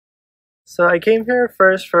So I came here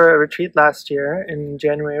first for a retreat last year in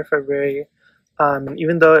January or February. And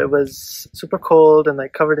even though it was super cold and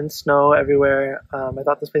like covered in snow everywhere, I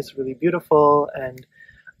thought this place was really beautiful, and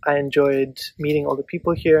I enjoyed meeting all the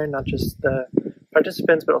people here, not just the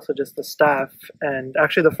participants, but also just the staff. And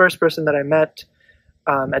actually, the first person that I met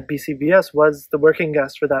at BCBS was the working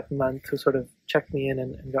guest for that month, who sort of checked me in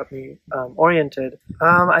and got me oriented.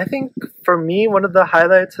 I think for me, one of the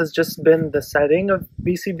highlights has just been the setting of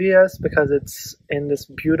BCBS, because it's in this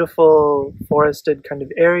beautiful forested kind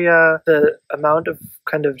of area. The amount of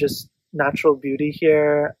kind of just natural beauty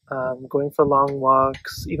here, going for long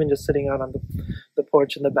walks, even just sitting out on the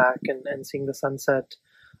porch in the back and seeing the sunset.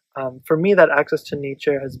 For me, that access to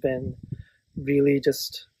nature has been really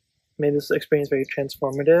just made this experience very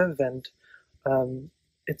transformative, and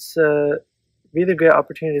it's a really great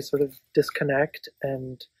opportunity to sort of disconnect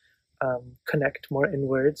and connect more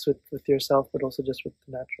inwards with yourself, but also just with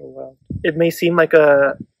the natural world. It may seem like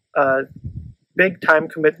a big time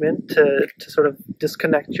commitment to sort of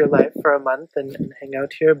disconnect your life for a month and hang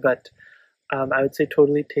out here, but I would say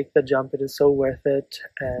totally take the jump. It is so worth it,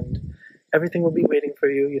 and everything will be waiting for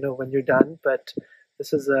you, when you're done. But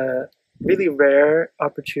this is a really rare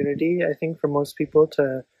opportunity, I think, for most people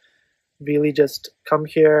to really just come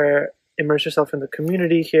here, immerse yourself in the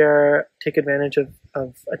community here, take advantage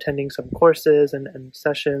of attending some courses and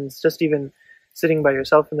sessions, just even sitting by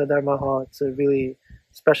yourself in the Dharma hall. It's a really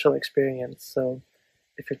special experience. So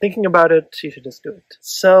if you're thinking about it, you should just do it.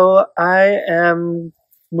 So I am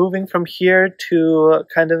moving from here to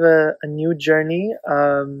kind of a new journey,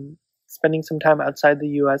 spending some time outside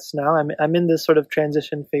the US now. I'm in this sort of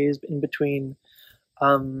transition phase in between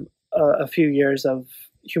a few years of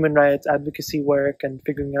human rights advocacy work and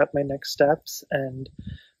figuring out my next steps. And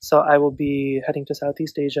so I will be heading to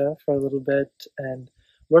Southeast Asia for a little bit and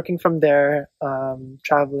working from there,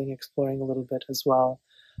 traveling, exploring a little bit as well.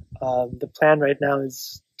 The plan right now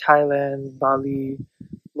is Thailand, Bali,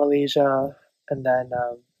 Malaysia, and then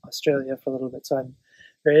Australia for a little bit. So I'm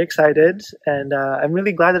very excited, and I'm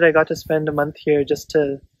really glad that I got to spend a month here just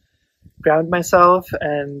to ground myself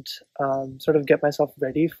and sort of get myself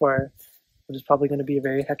ready for what is probably going to be a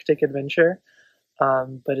very hectic adventure.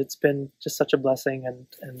 But it's been just such a blessing,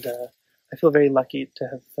 and I feel very lucky to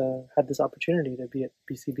have had this opportunity to be at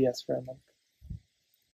BCBS for a month.